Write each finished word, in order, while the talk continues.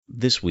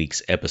This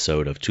week's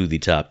episode of To the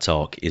Top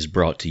Talk is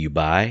brought to you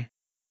by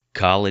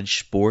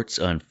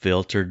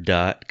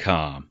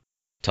CollegeSportsUnfiltered.com.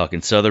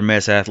 Talking Southern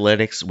Miss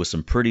athletics with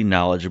some pretty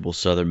knowledgeable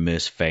Southern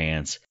Miss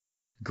fans.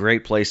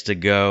 Great place to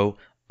go,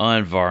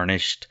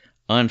 unvarnished,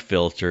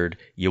 unfiltered.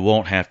 You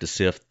won't have to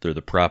sift through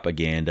the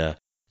propaganda.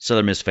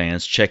 Southern Miss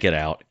fans, check it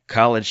out.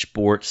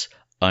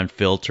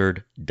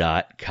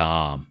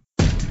 CollegeSportsUnfiltered.com.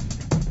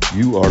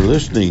 You are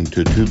listening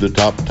to the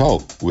Top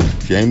Talk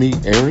with Jamie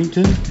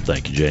Arrington.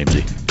 Thank you,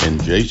 Jamesy.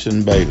 And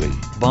Jason Bailey.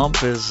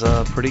 Bump is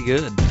pretty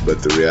good.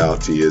 But the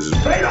reality is,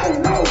 they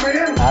don't know,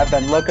 man. I've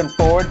been looking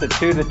forward to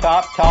the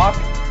Top Talk.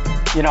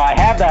 You know, I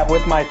have that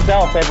with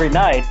myself every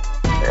night.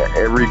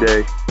 Every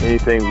day,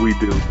 anything we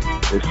do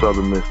is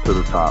Southern Miss to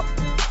the top.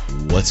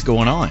 What's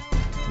going on?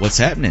 What's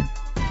happening?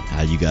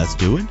 How you guys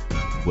doing?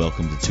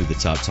 Welcome to the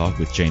Top Talk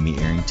with Jamie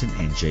Arrington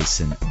and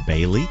Jason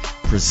Bailey,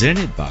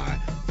 presented by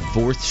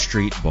 4th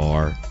Street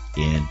Bar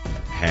in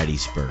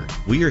Hattiesburg.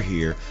 We are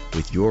here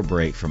with your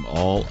break from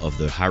all of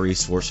the high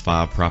resource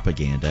 5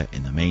 propaganda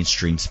in the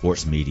mainstream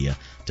sports media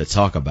to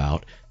talk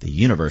about the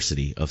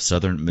University of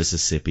Southern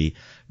Mississippi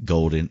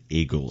Golden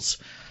Eagles.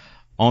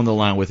 On the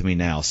line with me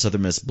now,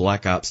 Southern Miss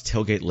Black Ops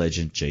tailgate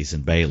legend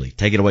Jason Bailey.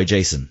 Take it away,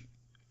 Jason.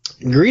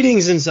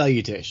 Greetings and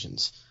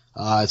salutations.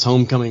 It's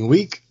homecoming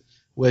week,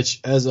 which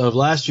as of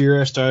last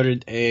year I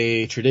started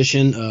a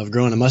tradition of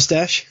growing a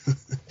mustache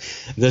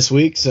this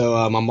week.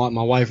 So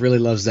my wife really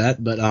loves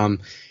that.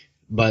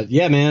 But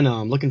yeah, man,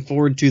 I'm looking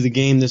forward to the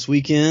game this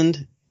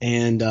weekend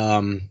and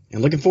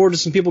looking forward to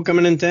some people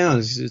coming in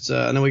town.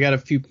 I know we got a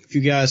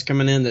few guys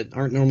coming in that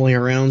aren't normally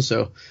around,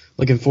 so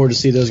looking forward to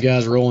see those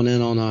guys rolling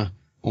in on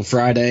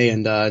Friday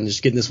and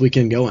just getting this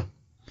weekend going.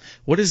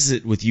 What is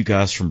it with you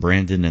guys from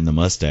Brandon and the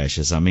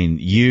mustaches? I mean,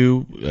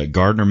 you,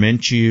 Gardner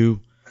Minshew.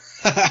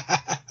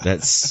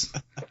 That's.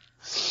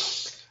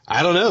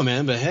 I don't know,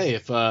 man, but hey,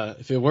 if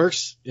it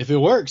works,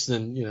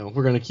 then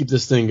we're gonna keep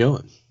this thing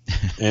going.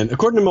 And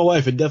according to my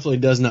wife, it definitely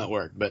does not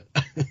work, but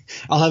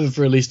I'll have it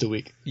for at least a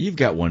week. You've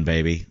got one,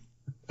 baby.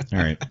 All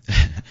right.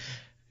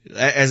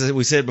 As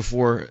we said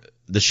before,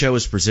 the show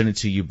is presented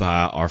to you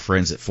by our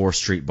friends at 4th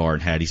Street Bar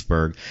in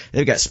Hattiesburg.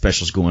 They've got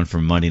specials going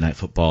from Monday Night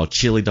Football,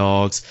 chili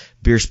dogs,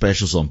 beer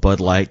specials on Bud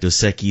Light, Dos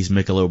Equis,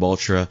 Michelob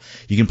Ultra.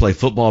 You can play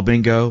football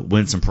bingo,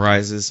 win some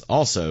prizes.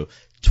 Also,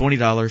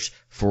 $20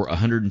 for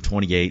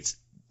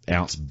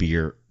 128-ounce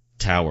beer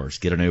towers.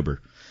 Get an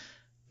Uber.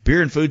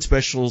 Beer and food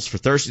specials for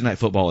Thursday Night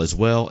Football as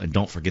well. And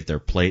don't forget their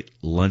plate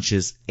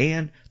lunches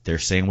and their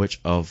sandwich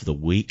of the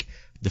week.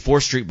 The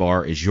 4th Street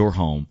Bar is your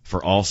home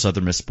for all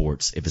Southern Miss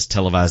sports. If it's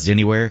televised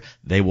anywhere,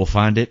 they will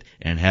find it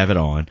and have it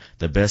on.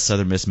 The best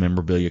Southern Miss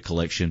memorabilia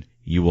collection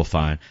you will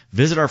find.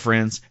 Visit our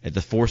friends at the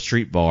 4th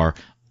Street Bar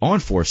on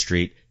 4th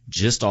Street,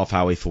 just off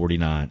Highway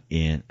 49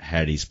 in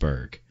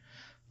Hattiesburg.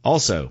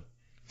 Also,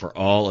 for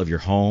all of your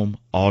home,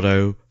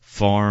 auto,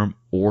 farm,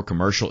 or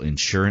commercial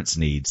insurance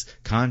needs,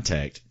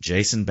 contact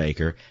Jason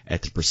Baker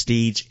at the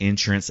Prestige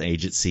Insurance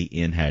Agency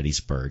in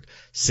Hattiesburg,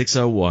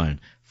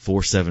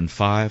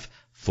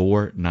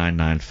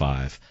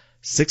 601-475-4995,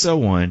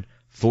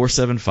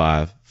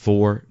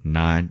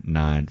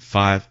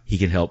 601-475-4995. He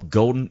can help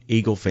Golden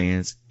Eagle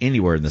fans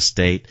anywhere in the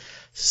state.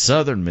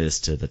 Southern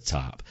Miss to the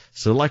top.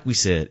 So like we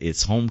said,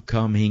 it's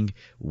homecoming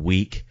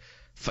week.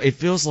 It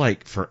feels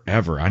like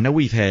forever. I know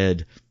we've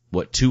had,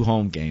 2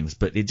 home games,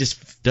 but it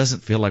just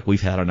doesn't feel like we've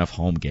had enough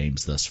home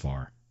games thus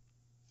far.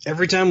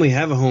 Every time we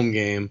have a home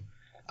game,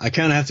 I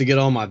kind of have to get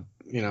all my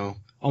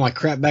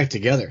crap back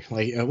together.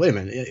 Like, wait a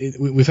minute,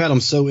 we've had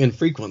them so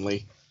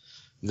infrequently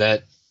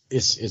that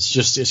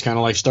it's kind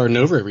of like starting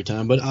over every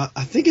time. But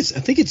I think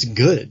it's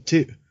good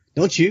too,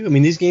 don't you? I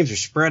mean, these games are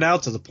spread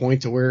out to the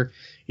point to where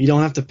you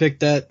don't have to pick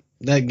that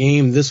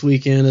game this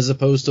weekend as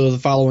opposed to the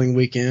following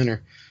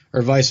weekend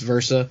or vice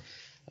versa.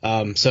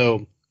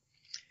 So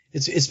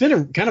it's been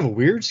a kind of a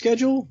weird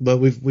schedule, but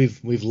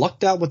we've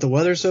lucked out with the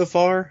weather so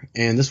far,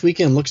 and this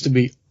weekend looks to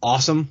be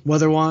awesome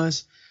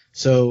weather-wise.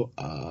 So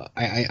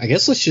I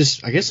guess let's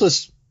just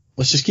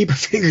keep our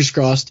fingers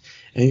crossed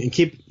and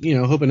keep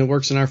hoping it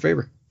works in our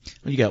favor.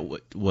 Well, you got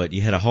what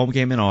you had a home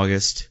game in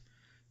August,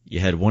 you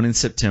had one in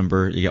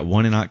September, you got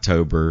one in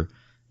October,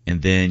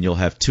 and then you'll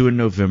have 2 in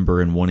November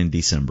and 1 in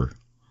December.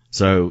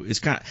 So it's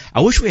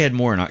I wish we had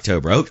more in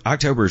October.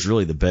 October is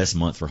really the best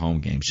month for home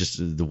games. Just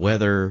the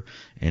weather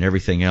and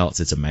everything else,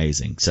 it's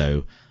amazing.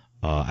 So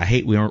I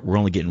hate we're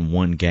only getting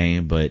one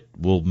game, but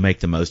we'll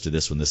make the most of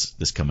this one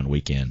this coming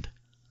weekend.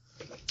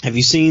 Have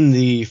you seen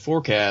the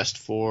forecast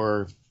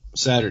for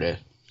Saturday?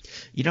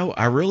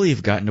 I really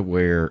have gotten to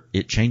where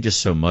it changes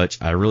so much.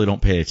 I really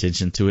don't pay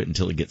attention to it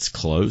until it gets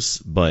close.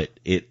 But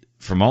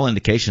from all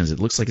indications,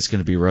 it looks like it's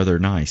going to be rather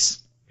nice.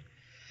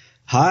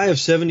 High of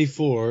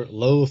 74,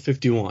 low of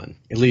 51.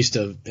 At least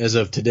as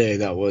of today,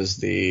 that was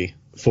the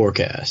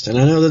forecast. And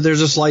I know that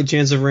there's a slight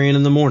chance of rain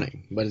in the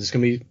morning, but it's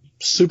going to be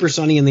super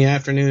sunny in the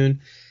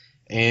afternoon.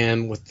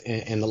 And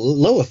the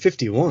low of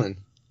 51,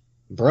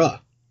 bruh.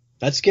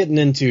 That's getting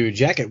into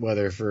jacket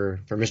weather for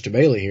Mr.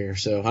 Bailey here.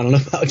 So I don't know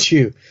about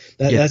you.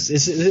 This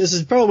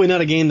is probably not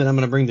a game that I'm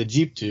going to bring the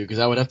Jeep to because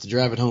I would have to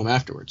drive it home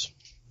afterwards.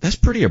 That's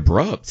pretty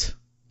abrupt.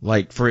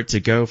 Like, for it to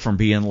go from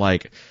being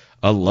like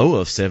a low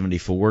of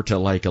 74 to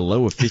like a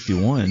low of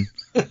 51.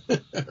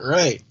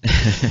 Right.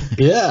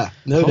 Yeah,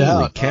 no doubt.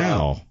 Holy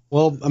cow.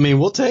 Well, I mean,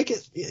 we'll take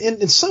it.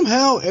 And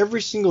somehow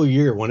every single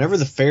year, whenever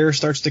the fair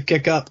starts to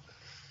kick up,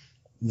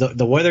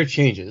 the weather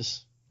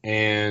changes.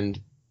 And,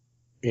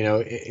 you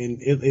know,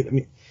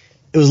 it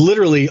was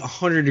literally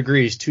 100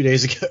 degrees 2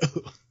 days ago.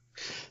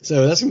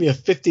 So that's going to be a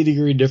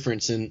 50-degree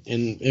difference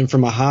in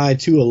from a high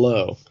to a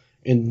low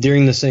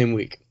during the same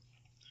week.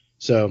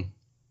 So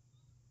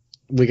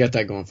we got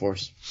that going for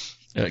us.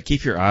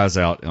 Keep your eyes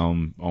out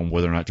on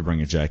whether or not to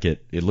bring a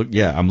jacket.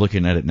 I'm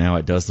looking at it now.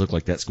 It does look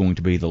like that's going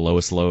to be the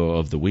lowest low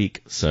of the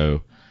week.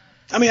 So,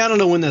 I mean, I don't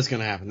know when that's going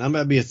to happen. That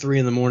might be a 3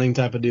 a.m.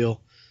 type of deal,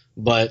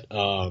 but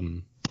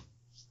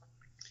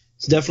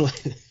it's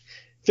definitely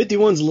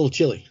 51's a little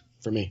chilly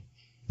for me.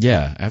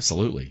 Yeah,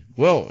 absolutely.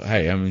 Well,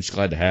 hey, I'm just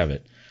glad to have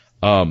it.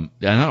 And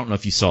I don't know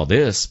if you saw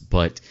this,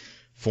 but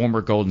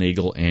former Golden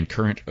Eagle and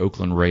current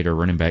Oakland Raider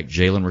running back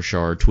Jalen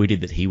Richard tweeted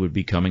that he would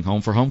be coming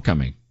home for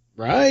homecoming.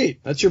 Right.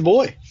 That's your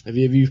boy.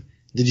 Did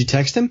you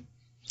text him?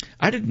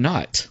 I did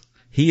not.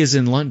 He is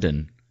in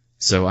London,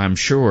 so I'm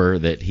sure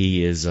that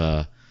he is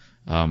on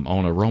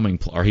a roaming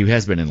or he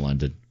has been in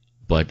London,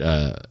 but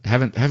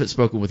haven't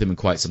spoken with him in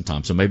quite some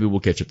time. So maybe we'll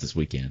catch up this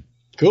weekend.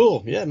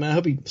 Cool. Yeah, man. I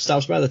hope he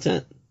stops by the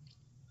tent.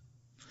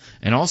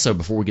 And also,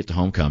 before we get to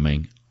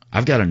homecoming,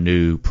 I've got a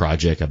new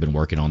project I've been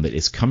working on that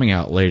is coming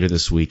out later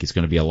this week. It's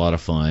going to be a lot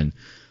of fun.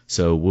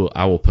 So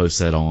I will post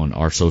that on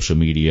our social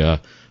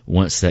media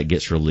once that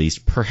gets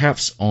released,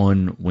 perhaps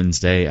on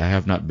Wednesday. I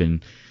have not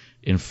been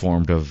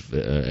informed of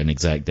an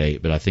exact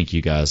date, but I think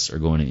you guys are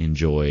going to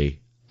enjoy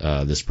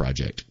this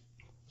project.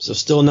 So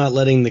still not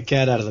letting the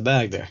cat out of the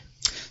bag there.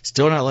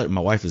 Still not letting.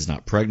 My wife is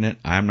not pregnant.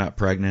 I'm not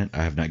pregnant.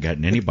 I have not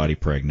gotten anybody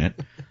pregnant.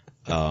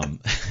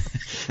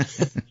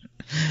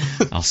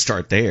 I'll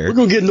start there. We're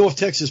going to get North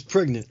Texas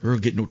pregnant. We're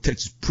going to get North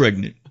Texas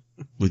pregnant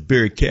with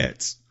Barry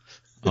Cats.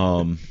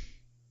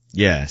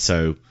 Yeah,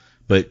 so,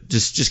 but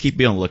just keep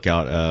me on the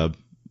lookout.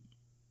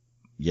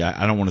 Yeah,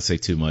 I don't want to say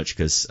too much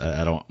because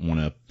I don't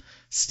want to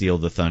steal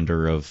the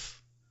thunder of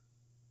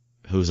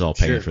who's all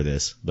paying for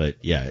this. But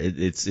yeah,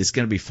 it's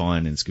going to be fun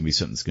and it's going to be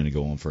something that's going to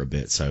go on for a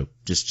bit. So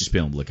just be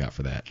on the lookout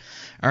for that.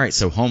 All right,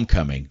 so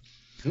homecoming.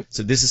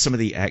 So this is some of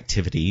the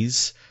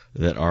activities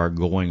that are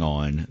going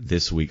on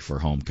this week for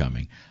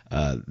homecoming.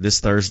 This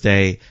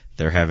Thursday,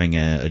 they're having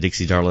a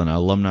Dixie Darling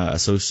alumni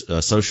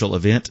social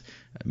event.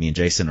 Me and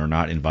Jason are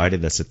not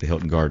invited. That's at the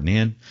Hilton Garden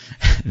Inn.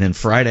 And then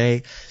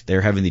Friday,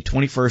 they're having the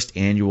 21st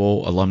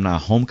annual alumni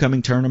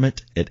homecoming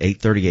tournament at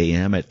 8:30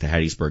 a.m. at the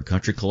Hattiesburg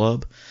Country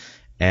Club.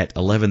 At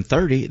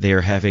 11:30, they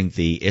are having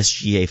the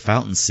SGA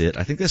fountain sit.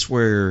 I think that's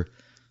where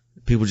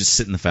people just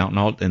sit in the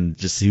fountain and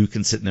just see who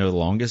can sit in there the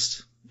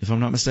longest, if I'm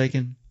not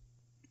mistaken.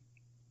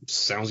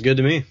 Sounds good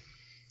to me.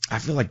 I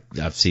feel like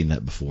I've seen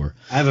that before.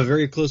 I have a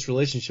very close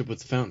relationship with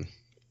the fountain.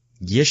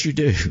 Yes, you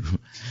do.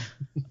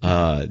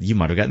 You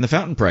might have gotten the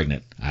fountain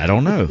pregnant. I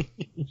don't know.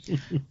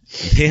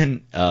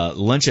 Then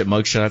lunch at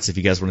Mugshots, if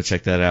you guys want to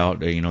check that out.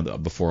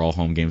 Before all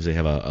home games, they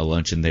have a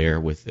lunch in there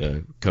with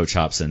Coach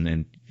Hobson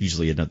and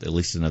usually at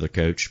least another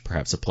coach,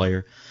 perhaps a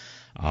player.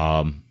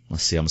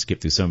 Let's see, I'm going to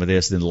skip through some of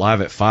this. Then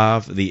live at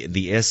 5, the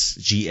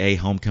SGA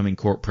Homecoming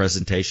Court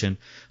presentation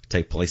will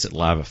take place at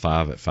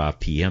 5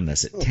 p.m.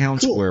 That's at Town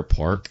Square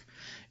Park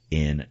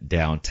in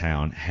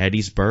downtown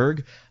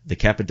Hattiesburg. The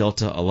Kappa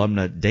Delta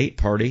Alumna Date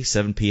Party,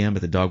 7 p.m.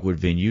 at the Dogwood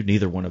Venue.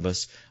 Neither one of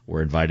us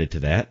were invited to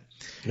that.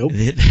 Nope.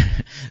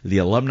 The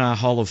Alumni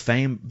Hall of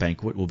Fame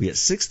banquet will be at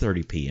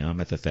 6:30 p.m.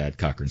 at the Thad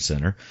Cochran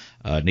Center.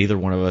 Neither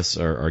one of us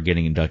are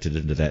getting inducted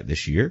into that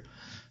this year.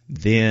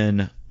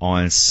 Then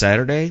on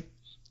Saturday,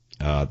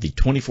 the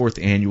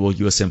 24th annual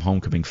USM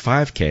Homecoming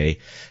 5K,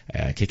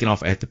 kicking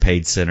off at the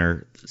Page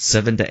Center,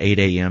 7 to 8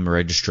 a.m.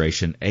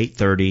 registration,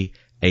 8:30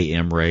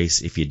 a.m.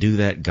 race. If you do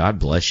that, God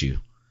bless you.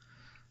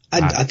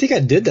 I think I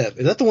did that.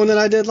 Is that the one that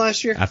I did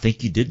last year? I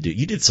think you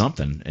did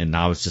something, and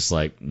I was just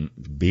like,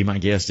 be my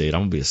guest, dude.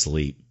 I'm gonna be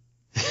asleep.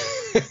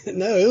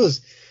 No,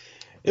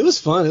 it was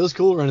fun. It was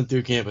cool running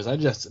through campus.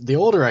 The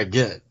older I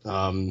get,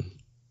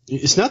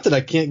 it's not that I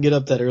can't get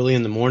up that early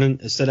in the morning.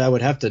 It's that I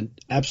would have to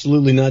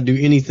absolutely not do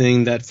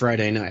anything that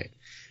Friday night.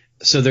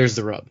 So there's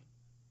the rub.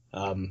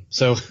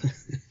 So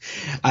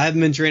I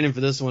haven't been training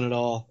for this one at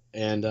all.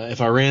 And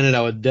if I ran it,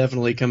 I would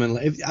definitely come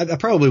in. I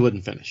probably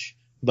wouldn't finish,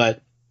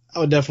 but I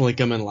would definitely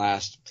come in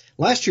last.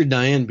 Last year,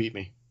 Diane beat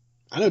me.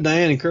 I know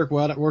Diane and Kirk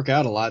work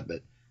out a lot,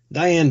 but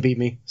Diane beat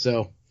me,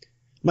 so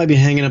might be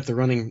hanging up the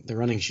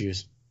running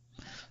shoes.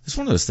 It's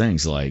one of those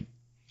things. Like,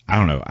 I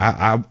don't know.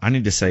 I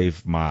need to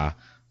save my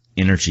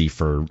energy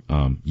for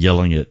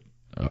yelling at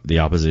the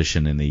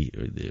opposition and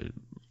the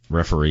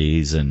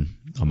referees and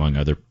among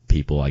other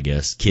people, I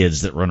guess,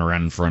 kids that run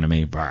around in front of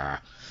me. Bah.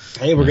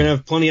 Hey, we're going to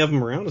have plenty of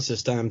them around us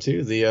this time,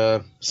 too.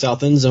 The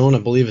South End Zone, I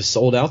believe, is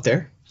sold out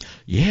there.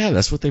 Yeah,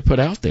 that's what they put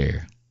out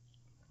there.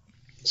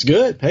 It's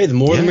good. Hey, the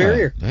more the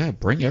merrier. Yeah,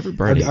 bring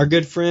everybody. Our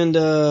good friend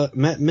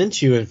Matt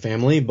Minshew and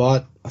family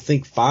bought, I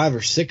think, 5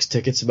 or 6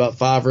 tickets about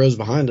 5 rows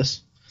behind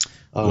us.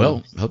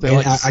 Well, hope they and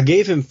like I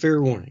gave him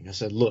fair warning. I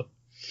said, look,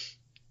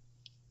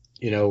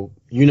 you know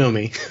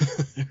me,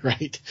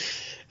 right?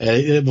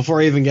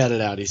 Before I even got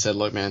it out, he said,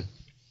 look, man,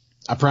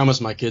 I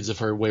promise my kids have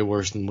heard way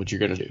worse than what you're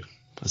going to do.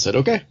 I said,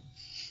 okay.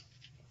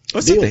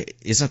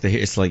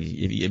 It's like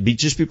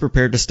just be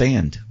prepared to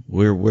stand.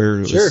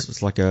 We're sure.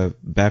 It's like a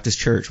Baptist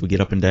church. We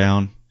get up and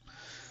down,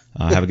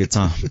 have a good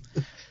time.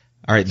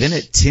 All right, then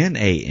at 10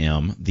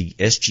 a.m., the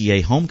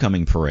SGA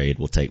Homecoming Parade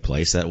will take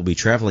place. That will be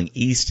traveling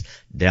east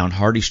down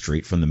Hardy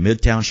Street from the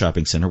Midtown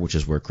Shopping Center, which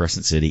is where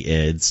Crescent City,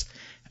 Ed's,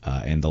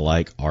 and the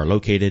like are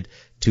located,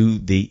 to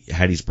the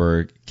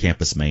Hattiesburg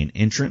campus main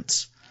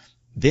entrance.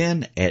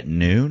 Then at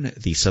noon,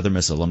 the Southern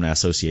Miss Alumni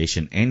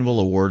Association Annual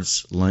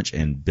Awards Lunch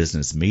and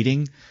Business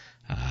Meeting.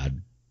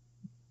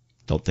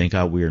 Don't think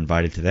we're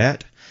invited to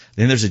that.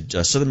 Then there's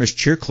a Southern Miss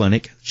Cheer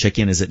Clinic.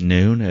 Check-in is at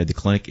noon. The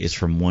clinic is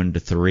from 1 to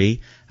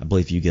 3. I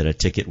believe you get a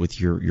ticket with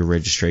your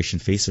registration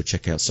fee, so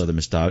check out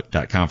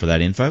southernmiss.com for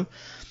that info.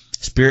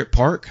 Spirit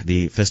Park,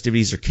 the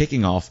festivities are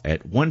kicking off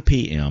at 1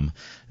 p.m.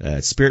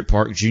 At Spirit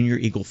Park, Junior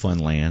Eagle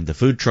Funland. The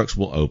food trucks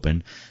will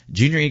open.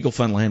 Junior Eagle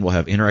Funland will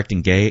have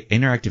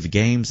interactive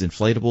games,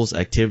 inflatables,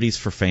 activities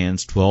for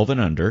fans 12 and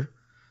under.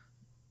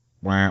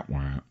 Wah,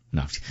 wah.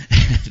 No.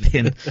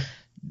 Then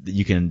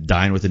you can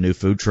dine with the new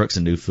food trucks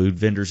and new food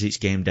vendors each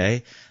game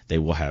day. They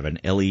will have a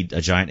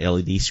giant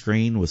LED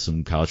screen with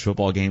some college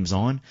football games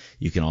on.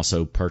 You can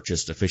also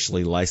purchase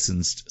officially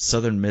licensed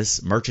Southern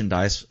Miss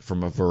merchandise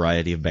from a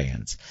variety of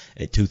bands.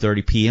 At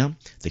 2:30 p.m.,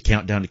 the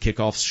Countdown to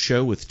Kickoff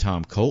show with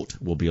Tom Colt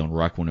will be on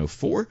Rock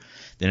 104.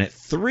 Then at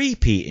 3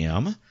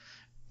 p.m.,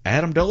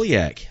 Adam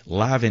Doliak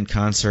live in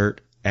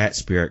concert at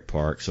Spirit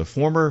Park. So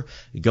former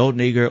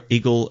Golden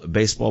Eagle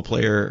baseball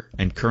player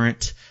and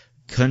current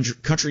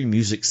country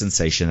music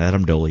sensation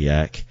Adam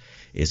Doliak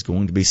is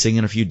going to be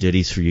singing a few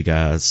ditties for you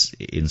guys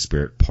in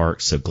Spirit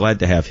Park. So glad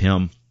to have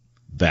him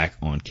back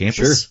on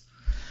campus.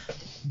 Sure.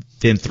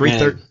 Then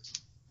 3:30.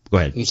 Go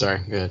ahead. I'm sorry.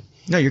 Go ahead.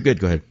 No, you're good.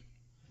 Go ahead.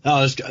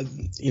 Oh,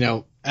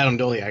 Adam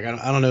Doliak.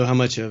 I don't know how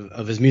much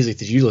of his music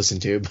did you listen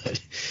to,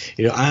 but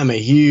I'm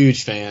a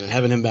huge fan, and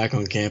having him back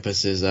on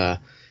campus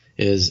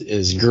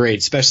is great,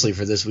 especially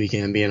for this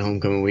weekend being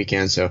homecoming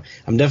weekend. So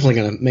I'm definitely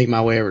going to make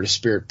my way over to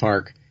Spirit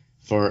Park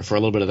for a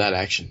little bit of that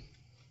action.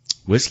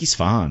 Whiskey's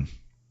fine.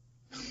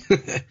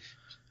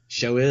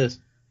 Show is.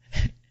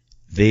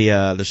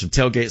 There's some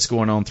tailgates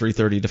going on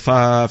 3:30 to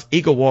 5.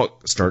 Eagle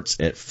Walk starts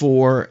at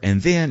 4,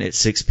 and then at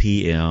 6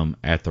 p.m.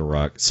 at the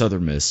Rock,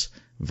 Southern Miss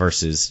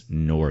versus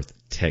North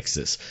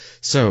Texas.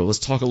 So let's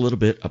talk a little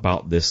bit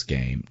about this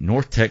game.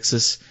 North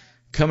Texas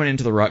coming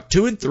into the Rock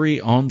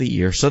 2-3 on the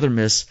year. Southern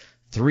Miss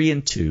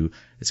 3-2.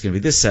 It's going to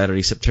be this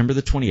Saturday, September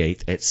the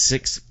 28th at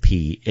 6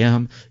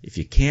 p.m. If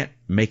you can't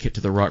make it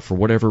to the Rock for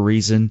whatever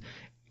reason,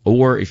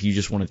 or if you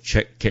just want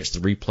to catch the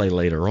replay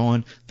later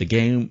on, the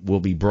game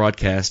will be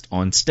broadcast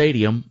on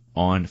Stadium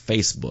on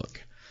Facebook.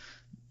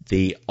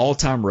 The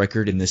all-time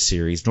record in this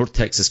series, North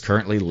Texas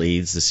currently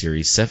leads the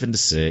series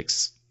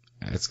 7-6.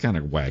 That's kind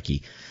of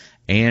wacky.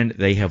 And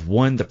they have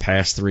won the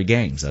past 3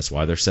 games. That's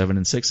why they're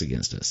 7-6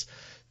 against us.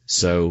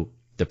 So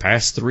the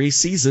past 3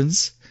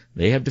 seasons,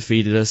 they have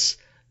defeated us.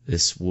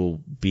 This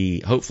will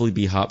hopefully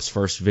be Hop's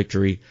first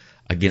victory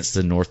against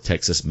the North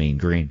Texas Mean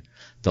Green.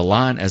 The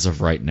line as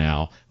of right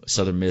now,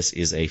 Southern Miss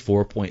is a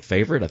 4-point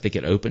favorite. I think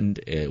it opened,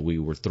 we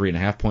were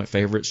 3.5-point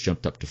favorites,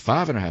 jumped up to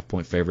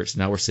 5.5-point favorites.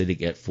 Now we're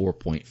sitting at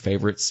 4-point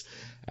favorites.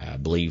 I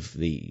believe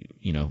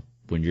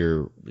when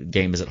your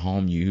game is at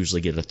home, you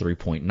usually get a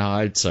 3-point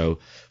nod. So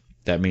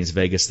that means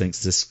Vegas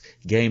thinks this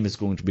game is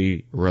going to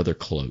be rather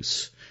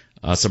close.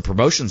 Some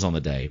promotions on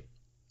the day.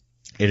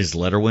 It is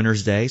Letter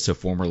Winners Day, so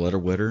former letter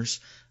winners,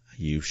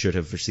 you should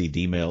have received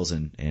emails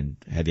and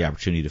had the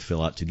opportunity to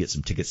fill out to get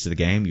some tickets to the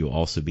game. You'll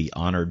also be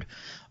honored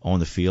on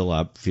the field,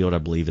 I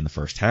believe, in the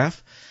first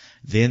half.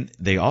 Then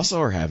they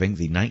also are having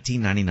the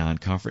 1999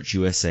 Conference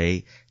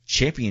USA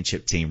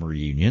Championship Team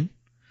reunion.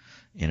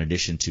 In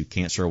addition to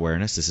cancer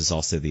awareness, this is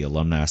also the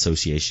Alumni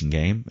Association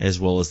game, as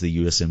well as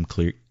the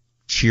USM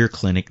Cheer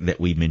Clinic that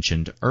we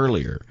mentioned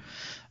earlier.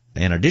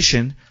 In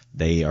addition,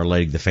 they are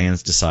letting the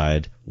fans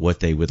decide what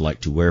they would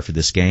like to wear for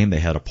this game. They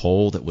had a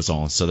poll that was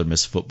on Southern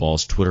Miss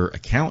Football's Twitter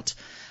account.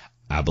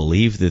 I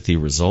believe that the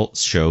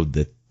results showed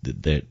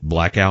that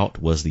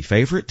blackout was the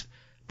favorite,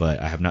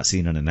 but I have not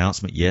seen an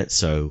announcement yet,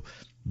 so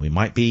we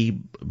might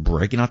be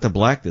breaking out the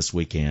black this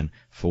weekend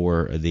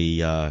for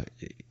the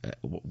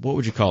what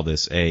would you call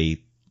this?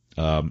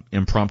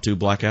 Impromptu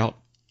blackout?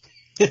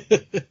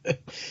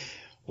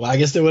 Well, I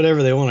guess they're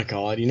whatever they want to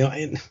call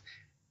it,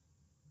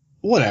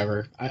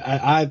 whatever.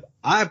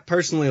 I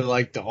personally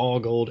like the all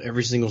gold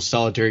every single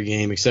solitary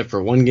game except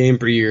for one game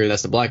per year.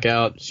 That's the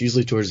blackout. It's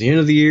usually towards the end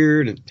of the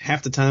year, and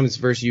half the time it's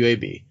versus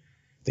UAB.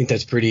 I think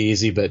that's pretty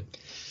easy, but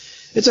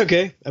it's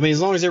okay. I mean,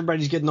 as long as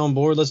everybody's getting on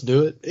board, let's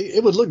do it.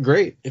 It would look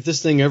great if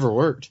this thing ever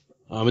worked.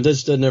 It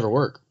just doesn't ever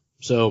work.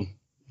 So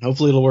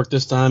hopefully it'll work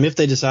this time. If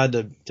they decide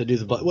to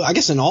do well, I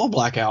guess an all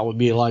blackout would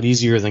be a lot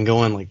easier than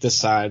going like this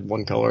side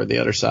one color, the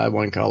other side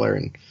one color,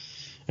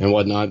 and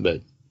whatnot.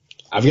 But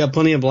I've got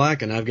plenty of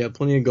black and I've got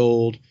plenty of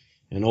gold,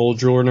 and old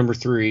drawer number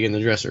 3 in the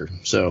dresser.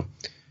 So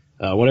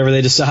whatever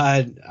they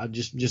decide, I'll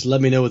just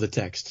let me know with a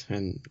text,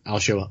 and I'll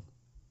show up.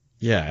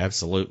 Yeah,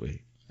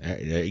 absolutely.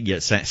 Yeah,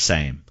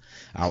 same.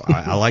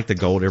 I like the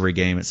gold every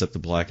game except the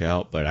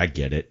blackout, but I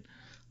get it.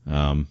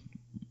 So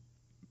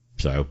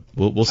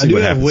we'll see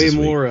what happens. I do have way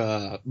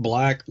more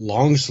black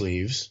long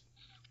sleeves,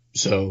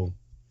 so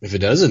if it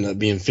does end up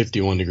being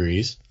 51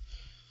 degrees,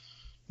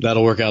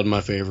 that'll work out in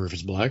my favor if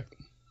it's black.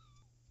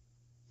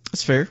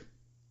 That's fair.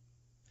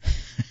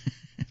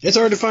 It's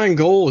hard to find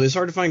gold. It's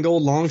hard to find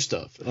gold long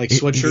stuff, like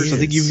sweatshirts. I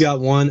think you've got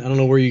one. I don't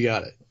know where you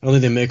got it. I don't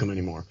think they make them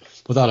anymore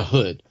without a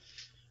hood.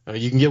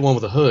 You can get one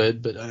with a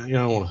hood, but I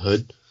don't want a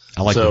hood.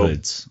 I like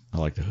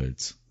the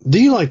hoods. Do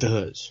you like the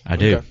hoods? I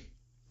do. Okay.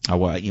 I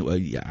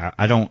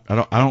don't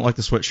like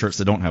the sweatshirts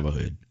that don't have a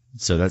hood.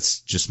 So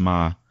that's just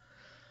my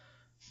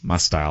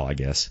style, I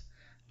guess.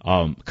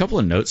 A couple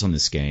of notes on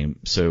this game.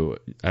 So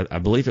I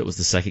believe it was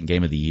the second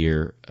game of the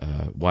year.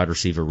 Wide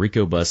receiver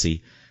Rico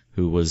Bussey,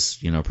 who was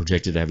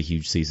projected to have a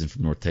huge season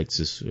from North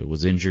Texas,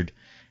 was injured,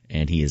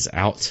 and he is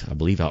out. I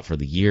believe out for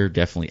the year.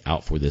 Definitely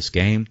out for this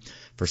game.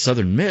 For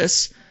Southern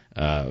Miss,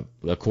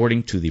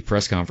 according to the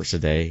press conference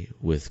today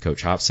with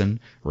Coach Hobson,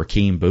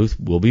 Rakeem Booth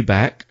will be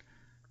back.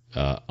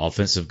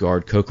 Offensive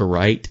guard Coca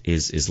Wright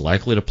is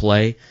likely to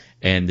play,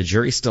 and the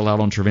jury's still out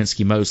on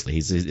Travinsky Mosley.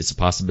 It's a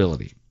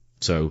possibility.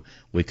 So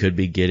we could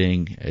be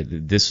getting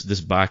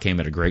this bye came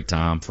at a great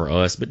time for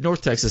us, but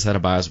North Texas had a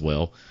bye as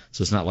well.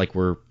 So it's not like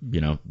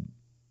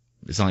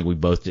it's not like we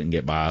both didn't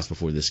get byes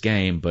before this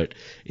game, but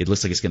it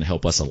looks like it's going to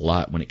help us a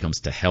lot when it comes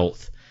to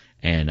health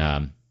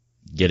and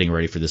getting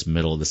ready for this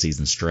middle of the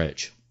season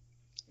stretch.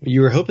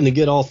 You were hoping to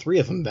get all 3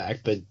 of them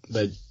back, but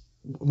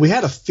we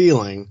had a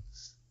feeling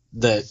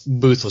that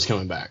Booth was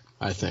coming back,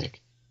 I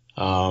think.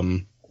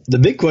 The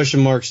big question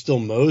mark's still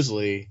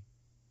Mosley,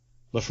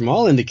 but from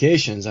all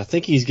indications, I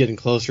think he's getting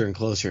closer and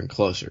closer and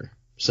closer.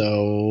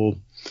 So,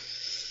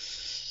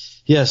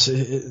 yes,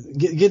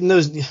 getting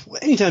those,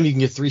 anytime you can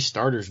get 3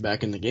 starters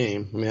back in the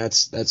game, I mean,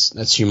 that's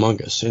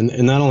humongous.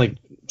 And not only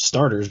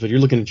starters, but you're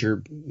looking at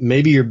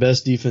maybe your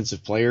best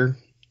defensive player,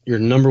 your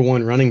number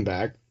 1 running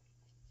back,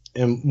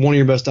 and one of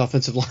your best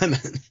offensive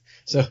linemen.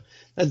 So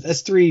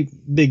that's 3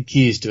 big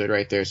keys to it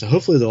right there. So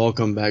hopefully they'll all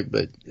come back,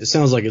 but it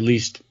sounds like at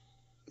least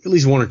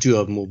 1 or 2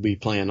 of them will be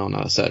playing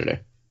on Saturday.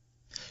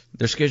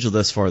 Their schedule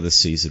thus far this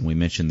season, we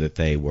mentioned that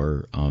they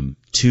were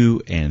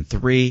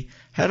 2-3.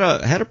 Had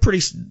a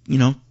pretty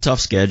tough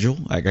schedule.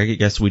 I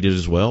guess we did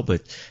as well.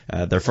 But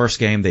their first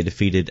game they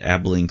defeated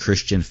Abilene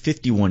Christian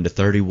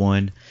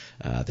 51-31.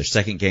 Their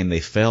second game they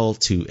fell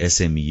to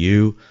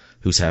SMU,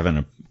 who's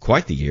having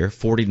quite the year,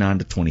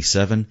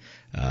 49-27.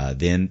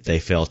 Then they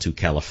fell to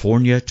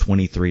California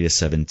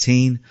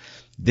 23-17.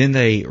 Then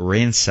they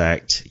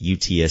ransacked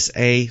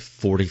UTSA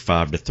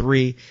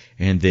 45-3,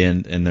 and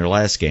then in their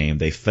last game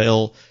they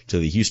fell to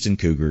the Houston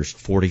Cougars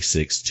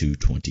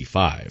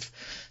 46-25.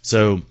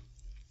 So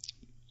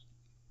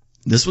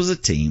this was a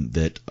team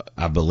that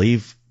I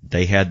believe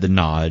they had the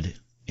nod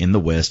in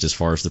the West as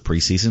far as the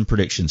preseason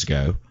predictions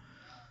go.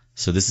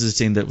 So this is a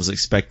team that was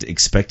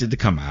expected to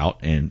come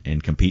out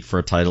and compete for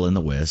a title in the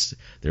West.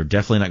 They're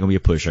definitely not going to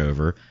be a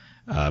pushover.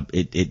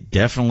 It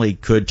definitely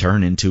could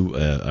turn into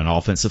an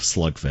offensive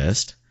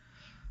slugfest.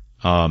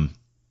 And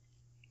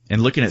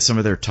looking at some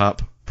of their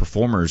top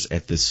performers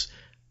at this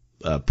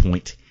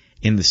point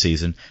in the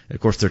season, of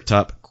course, their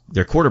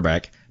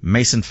quarterback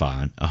Mason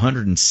Fine,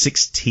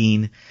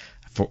 116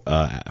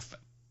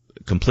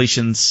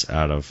 completions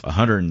out of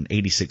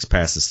 186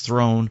 passes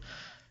thrown,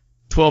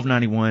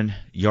 1,291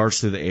 yards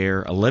through the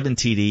air, 11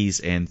 TDs,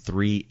 and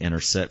 3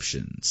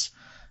 interceptions.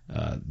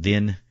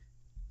 Then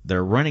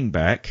their running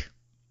back,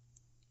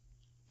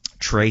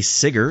 Trey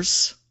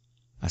Siggers,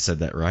 I said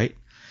that right,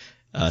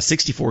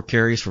 64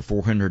 carries for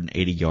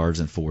 480 yards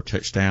and 4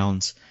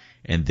 touchdowns.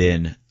 And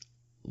then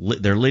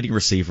their leading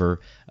receiver,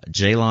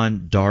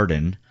 Jalen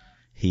Darden,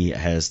 he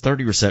has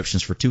 30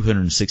 receptions for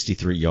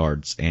 263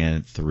 yards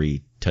and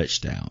 3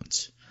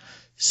 touchdowns.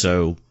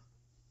 So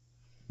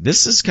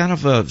this is kind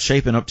of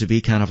shaping up to be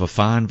kind of a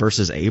Fine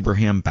versus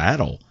Abraham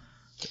battle.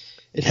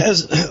 It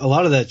has a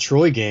lot of that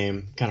Troy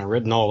game kind of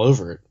written all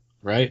over it,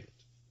 right?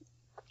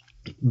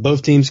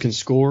 Both teams can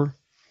score.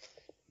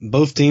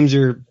 Both teams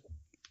are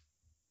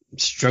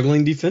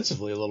struggling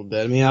defensively a little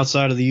bit. I mean,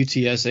 outside of the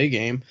UTSA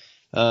game,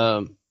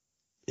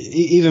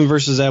 even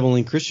versus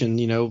Abilene Christian,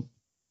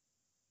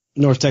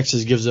 North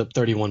Texas gives up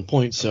 31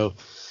 points. So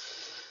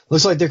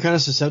looks like they're kind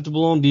of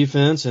susceptible on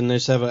defense, and they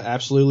just have an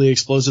absolutely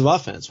explosive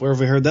offense. Where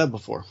have we heard that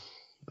before?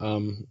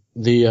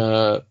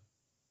 The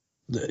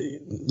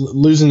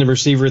losing the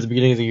receiver at the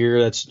beginning of the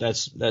year,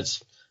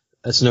 that's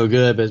no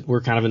good. But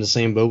we're kind of in the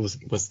same boat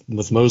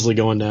with Mosley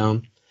going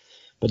down.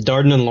 But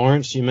Darden and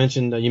Lawrence, you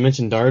mentioned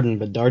Darden,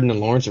 but Darden and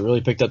Lawrence have really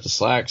picked up the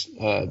slacks.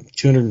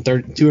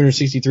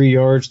 263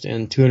 yards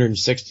and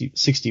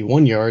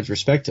 261 yards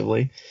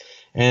respectively.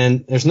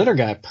 And there's another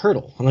guy,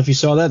 Pirtle. I don't know if you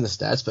saw that in the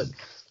stats, but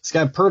this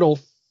guy Pirtle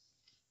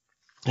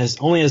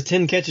only has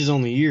 10 catches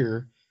on the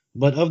year,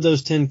 but of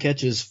those 10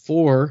 catches,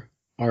 4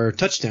 are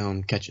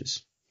touchdown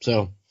catches.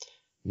 So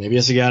maybe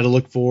that's a guy to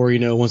look for,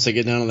 once they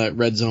get down to that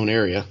red zone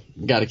area.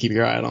 Got to keep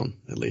your eye on,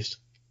 at least.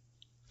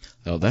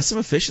 Oh, that's some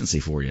efficiency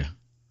for you.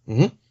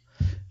 Mm-hmm.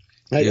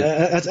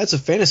 That's a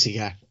fantasy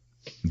guy.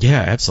 Yeah,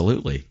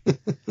 absolutely.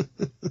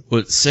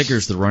 Well,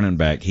 Siggers, the running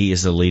back, he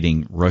is the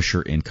leading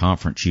rusher in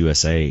Conference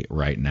USA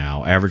right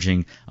now,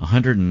 averaging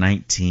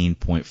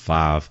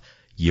 119.5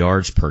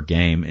 yards per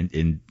game.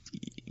 And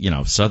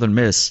Southern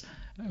Miss,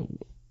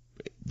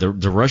 the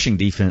rushing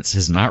defense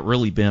has not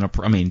really been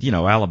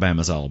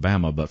Alabama's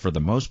Alabama, but for the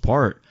most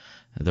part,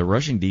 the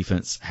rushing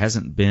defense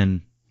hasn't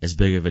been as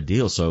big of a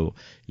deal. So,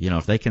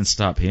 if they can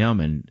stop him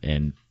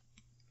and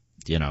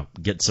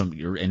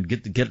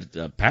get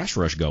a pass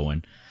rush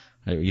going,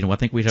 I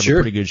think we'd have a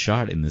pretty good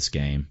shot in this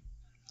game.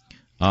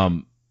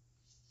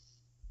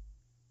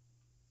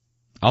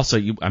 Also,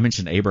 I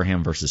mentioned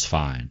Abraham versus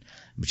Fine,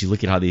 but you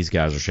look at how these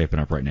guys are shaping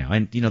up right now.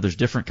 And, there's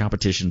different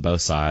competition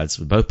both sides.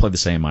 We both play the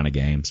same amount of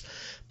games.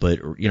 But,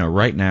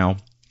 right now,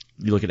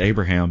 you look at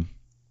Abraham,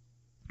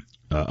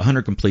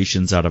 100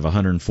 completions out of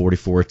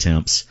 144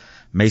 attempts.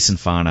 Mason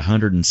Fine,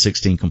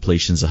 116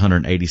 completions,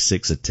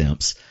 186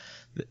 attempts.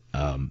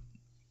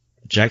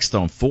 Jack's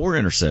thrown 4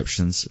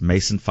 interceptions.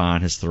 Mason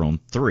Fine has thrown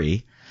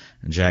 3.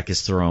 Jack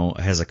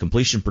has a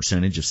completion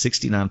percentage of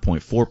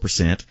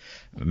 69.4%.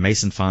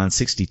 Mason Fine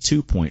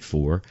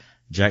 62.4%.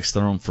 Jack's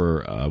thrown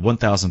for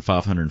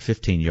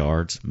 1,515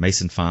 yards.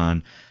 Mason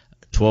Fine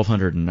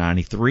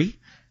 1,293.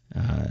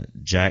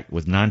 Jack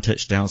with 9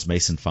 touchdowns.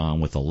 Mason Fine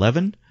with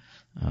 11.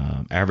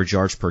 Average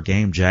yards per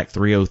game, Jack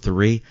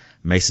 303,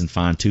 Mason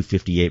Fine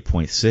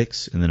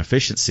 258.6, and then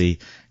efficiency,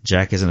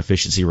 Jack has an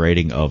efficiency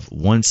rating of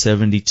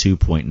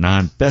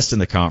 172.9, best in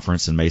the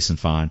conference, and Mason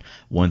Fine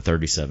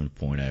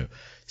 137.0.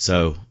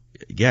 So,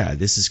 yeah,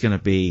 this is going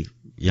to be,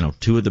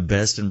 2 of the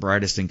best and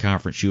brightest in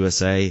Conference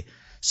USA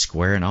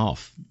squaring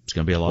off. It's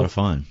going to be a lot of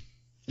fun.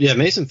 Yeah,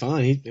 Mason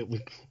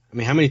Fine.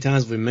 How many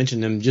times have we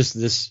mentioned him just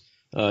this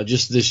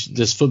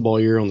football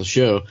year on the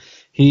show?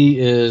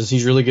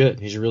 He's really good.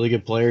 He's a really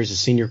good player. He's a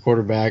senior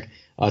quarterback,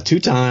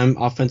 2-time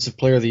Offensive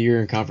Player of the Year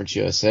in Conference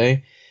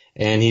USA,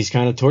 and he's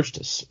kind of torched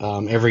us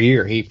every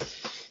year.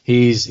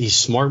 He's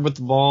smart with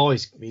the ball.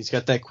 He's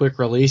got that quick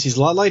release. He's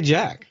a lot like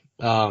Jack,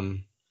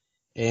 and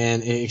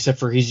except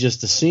for he's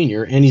just a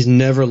senior, and he's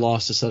never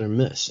lost to Southern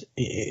Miss.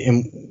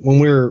 And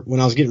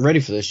when I was getting ready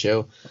for this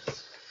show,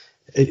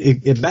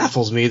 it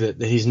baffles me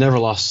that he's never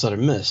lost to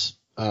Southern Miss.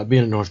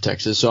 Being in North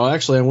Texas. So I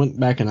went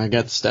back and I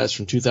got the stats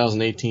from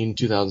 2018,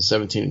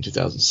 2017, and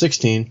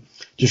 2016.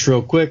 Just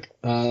real quick.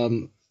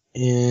 In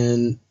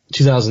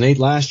 2008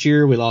 last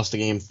year, we lost the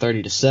game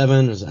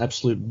 30-7. It was an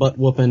absolute butt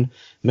whooping.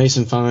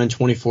 Mason Fine,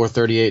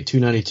 24-38,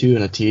 292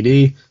 and a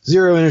TD,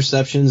 0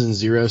 interceptions and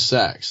 0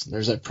 sacks.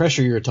 There's that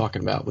pressure you were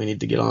talking about. We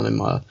need to get on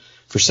him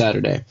for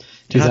Saturday.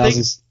 I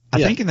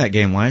think in that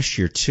game last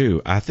year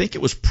too, I think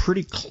it was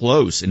pretty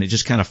close and it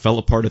just kind of fell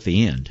apart at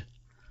the end.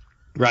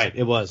 Right,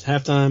 it was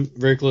halftime,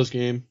 very close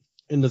game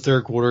in the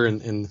third quarter,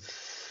 and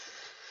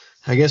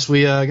I guess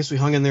we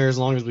hung in there as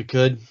long as we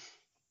could,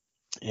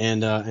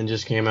 and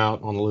just came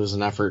out on a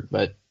losing effort.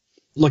 But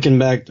looking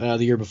back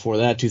the year before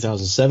that,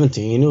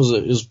 2017, it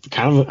was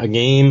kind of a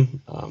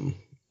game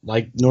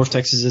like North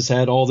Texas has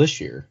had all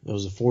this year. It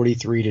was a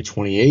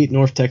 43-28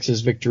 North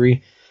Texas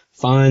victory.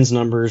 Fine's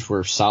numbers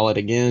were solid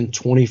again,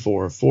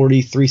 24 of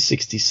 40,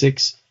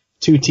 366,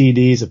 2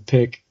 TDs, a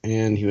pick,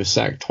 and he was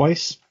sacked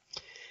twice.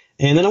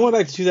 And then I went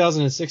back to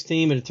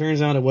 2016, but it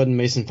turns out it wasn't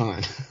Mason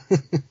Fine.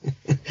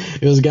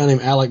 It was a guy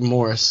named Alec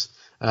Morris.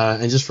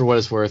 And just for what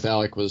it's worth,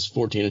 Alec was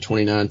 14-29,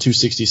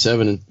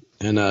 267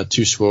 and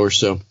 2 scores.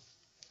 So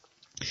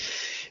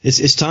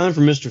it's time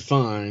for Mr.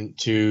 Fine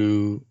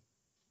to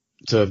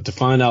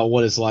find out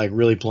what it's like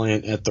really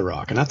playing at the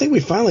Rock. And I think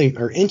we finally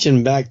are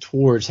inching back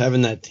towards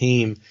having that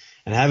team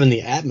and having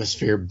the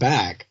atmosphere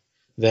back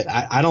that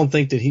I don't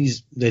think that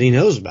he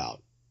knows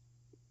about.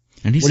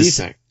 And what do you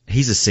think?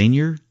 He's a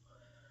senior.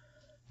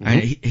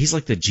 Mm-hmm. He's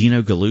like the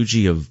Gino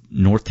Gallucci of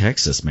North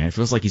Texas, man. It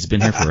feels like he's been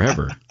here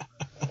forever.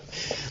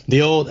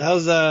 The old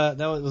was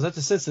that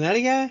the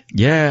Cincinnati guy?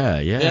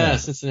 Yeah,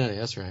 Cincinnati.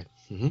 That's right.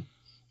 Mm-hmm.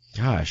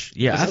 Gosh,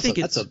 yeah, I think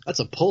that's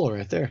a pull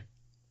right there.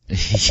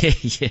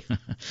 yeah.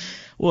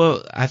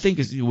 Well, I think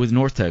with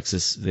North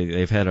Texas,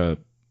 they've had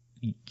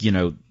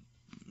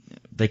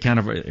they kind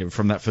of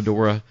from that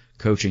Fedora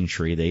coaching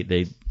tree.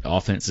 They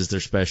offense is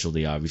their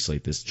specialty, obviously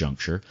at this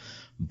juncture,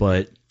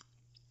 but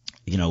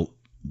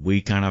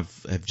we kind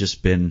of have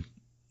just been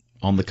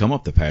on the come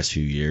up the past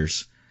few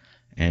years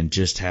and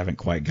just haven't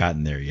quite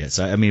gotten there yet.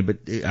 So,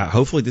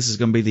 hopefully this is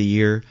going to be the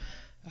year.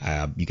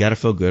 You got to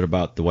feel good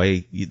about the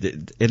way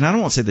and I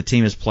don't want to say the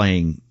team is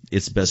playing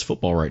its best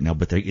football right now,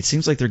 but it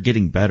seems like they're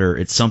getting better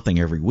at something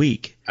every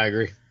week. I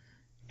agree.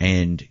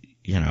 And,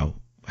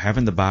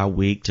 having the bye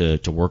week to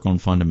work on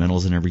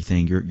fundamentals and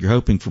everything, you're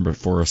hoping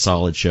for a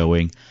solid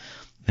showing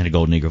and a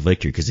Golden Eagle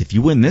victory. Because if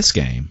you win this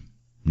game,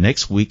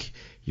 next week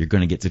you're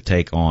going to get to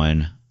take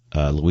on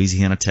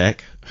Louisiana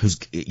Tech, who's,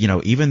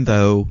 even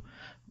though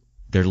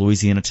they're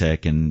Louisiana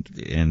Tech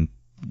and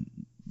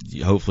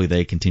hopefully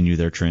they continue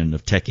their trend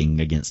of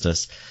teching against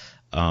us,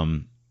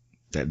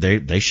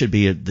 They should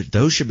be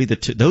those should be the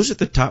two. Those are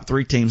the top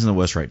three teams in the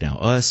West right now: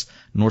 us,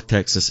 North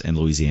Texas, and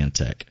Louisiana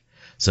Tech.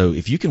 So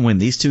if you can win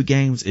these two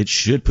games, it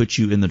should put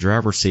you in the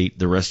driver's seat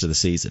the rest of the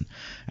season.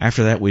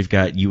 After that, we've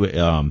got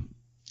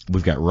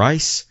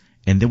Rice,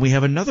 and then we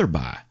have another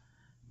bye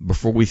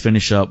before we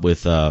finish up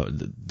with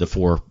the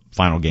four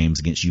final games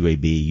against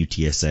UAB,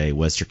 UTSA,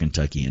 Western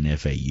Kentucky, and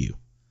FAU.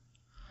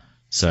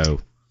 So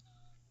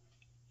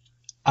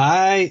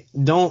I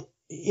don't,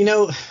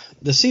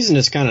 the season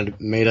is kind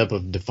of made up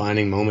of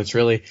defining moments,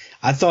 really.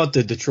 I thought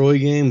the Troy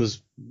game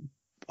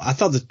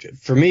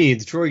for me,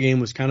 the Troy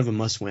game was kind of a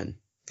must-win.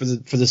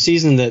 For the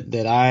season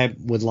that I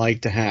would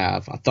like to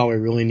have, I thought we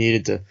really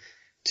needed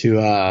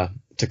to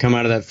come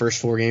out of that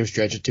first 4-game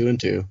stretch at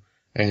 2-2.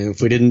 And if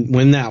we didn't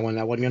win that one,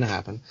 that wasn't going to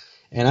happen.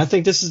 And I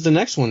think this is the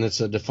next one that's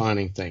a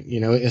defining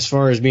thing, as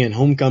far as being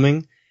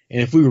homecoming.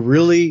 And if we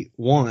really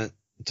want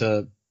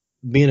to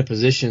be in a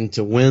position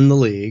to win the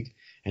league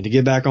and to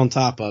get back on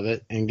top of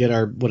it and get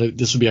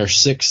this would be our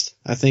 6th,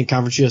 I think,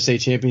 Conference USA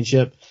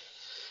championship.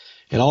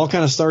 It all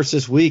kind of starts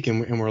this week,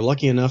 and we're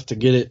lucky enough to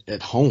get it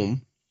at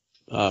home.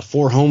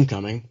 For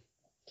homecoming.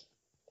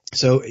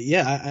 So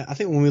yeah, I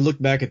think when we look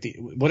back at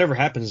whatever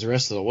happens the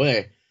rest of the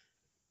way,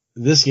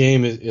 this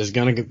game is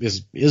going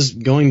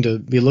to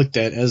be looked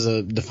at as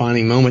a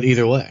defining moment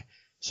either way.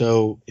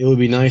 So it would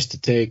be nice to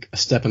take a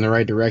step in the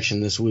right direction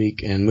this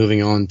week and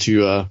moving on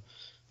to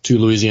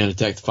Louisiana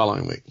Tech the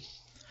following week.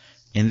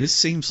 And this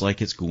seems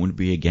like it's going to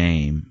be a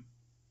game.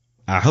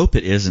 I hope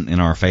it isn't in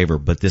our favor,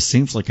 but this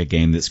seems like a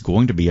game that's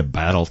going to be a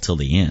battle till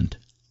the end.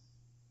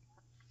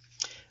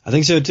 I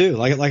think so too.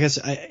 Like I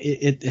said,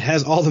 it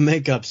has all the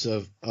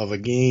makeups of a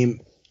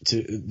game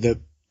that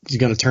is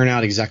going to turn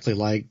out exactly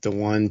like the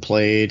one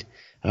played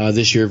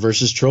this year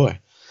versus Troy.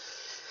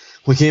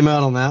 We came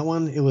out on that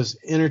one. It was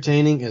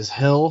entertaining as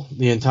hell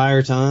the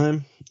entire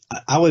time.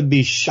 I would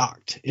be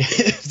shocked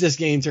if this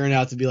game turned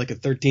out to be like a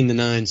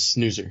 13-9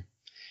 snoozer.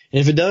 And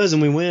if it does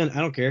and we win, I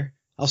don't care.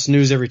 I'll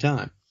snooze every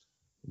time.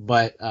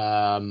 But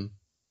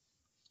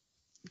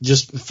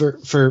just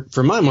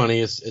for my money,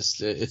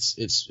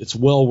 it's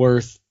well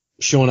worth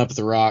showing up at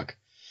the Rock,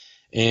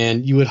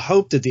 and you would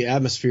hope that the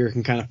atmosphere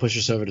can kind of push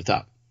us over the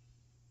top.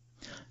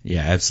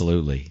 Yeah,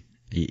 absolutely.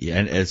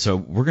 And so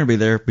we're going to be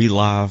there, be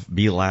live,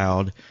 be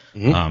loud,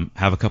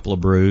 have a couple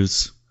of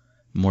brews,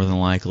 more than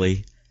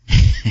likely.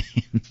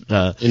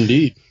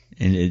 Indeed.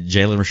 And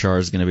Jalen Richard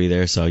is going to be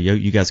there, so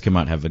you guys come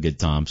out and have a good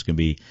time. It's going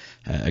to be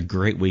a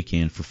great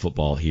weekend for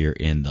football here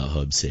in the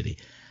Hub City.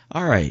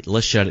 All right,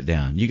 let's shut it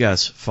down. You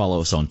guys follow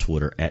us on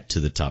Twitter at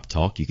To The Top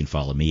Talk. You can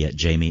follow me at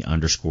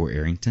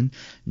Jamie_Arrington,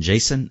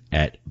 Jason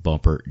at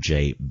Bumper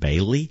J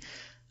Bailey,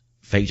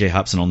 Fake J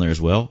Hobson on there as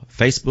well.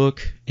 Facebook,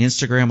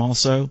 Instagram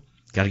also.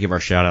 Got to give our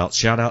shout out.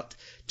 Shout out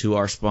to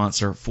our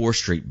sponsor, 4th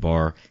Street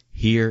Bar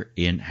here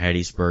in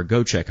Hattiesburg.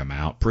 Go check them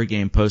out.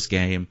 Pre-game,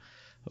 post-game,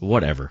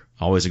 whatever.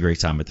 Always a great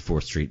time at the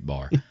 4th Street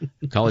Bar.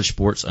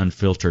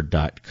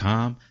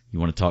 CollegeSportsUnfiltered.com. You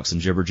want to talk some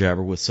jibber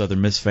jabber with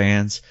Southern Miss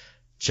fans?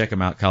 Check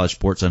them out,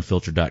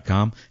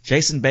 CollegeSportsUnfiltered.com.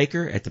 Jason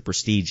Baker at the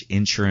Prestige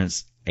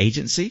Insurance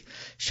Agency.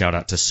 Shout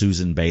out to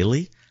Susan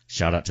Bailey.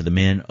 Shout out to the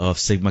men of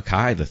Sigma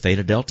Chi, the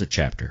Theta Delta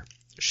chapter.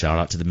 Shout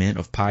out to the men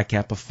of Pi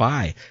Kappa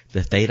Phi,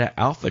 the Theta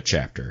Alpha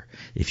chapter.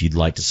 If you'd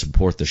like to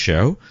support the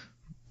show,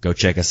 go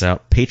check us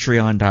out,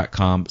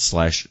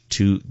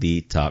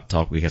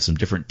 patreon.com/ToTheTopTalk. We have some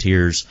different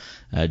tiers,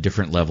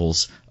 different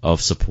levels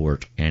of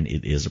support, and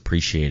it is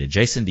appreciated.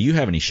 Jason, do you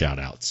have any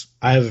shout-outs?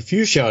 I have a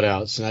few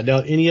shout-outs, and I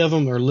doubt any of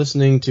them are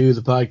listening to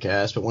the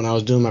podcast, but when I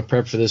was doing my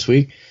prep for this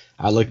week,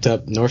 I looked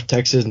up North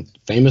Texas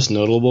famous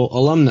notable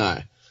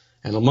alumni.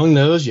 And among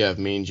those, you have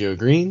Mean Joe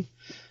Green,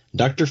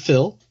 Dr.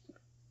 Phil,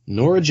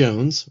 Nora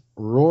Jones,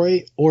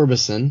 Roy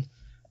Orbison,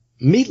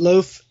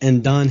 Meatloaf,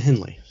 and Don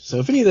Henley. So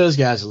if any of those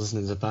guys are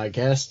listening to the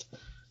podcast,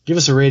 give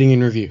us a rating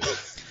and review.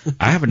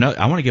 I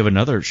want to give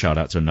another shout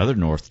out to another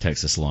North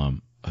Texas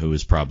alum who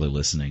is probably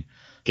listening.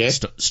 Okay.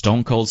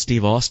 Stone Cold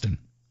Steve Austin.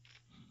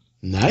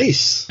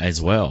 Nice.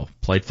 As well.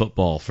 Played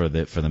football for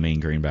the Mean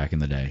Green back in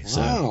the day.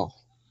 Wow.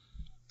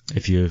 So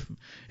if you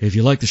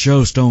like the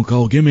show, Stone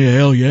Cold, give me a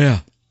hell yeah.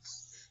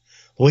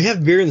 Well, we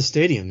have beer in the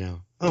stadium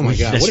now. Oh my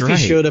God. That's what if right.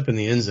 he showed up in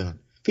the end zone?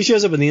 If he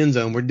shows up in the end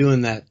zone, we're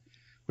doing that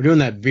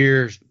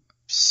beer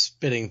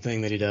spitting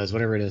thing that he does,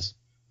 whatever it is.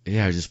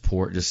 Yeah, just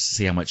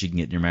see how much you can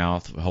get in your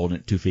mouth, holding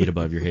it 2 feet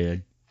above your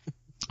head.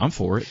 I'm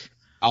for it.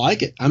 I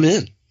like it. I'm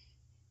in.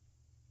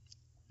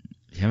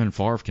 Him and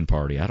Favre can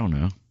party. I don't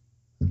know.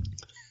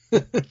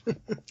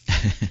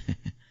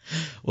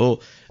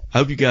 Well, I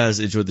hope you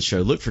guys enjoyed the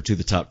show. Look for To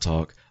The Top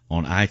Talk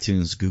on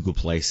iTunes, Google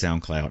Play,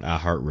 SoundCloud,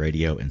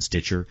 iHeartRadio, and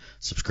Stitcher.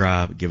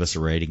 Subscribe, give us a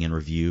rating and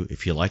review.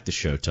 If you like the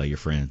show, tell your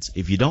friends.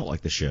 If you don't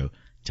like the show,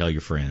 tell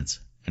your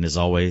friends. And as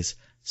always,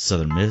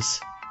 Southern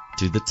Miss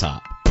to the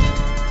top.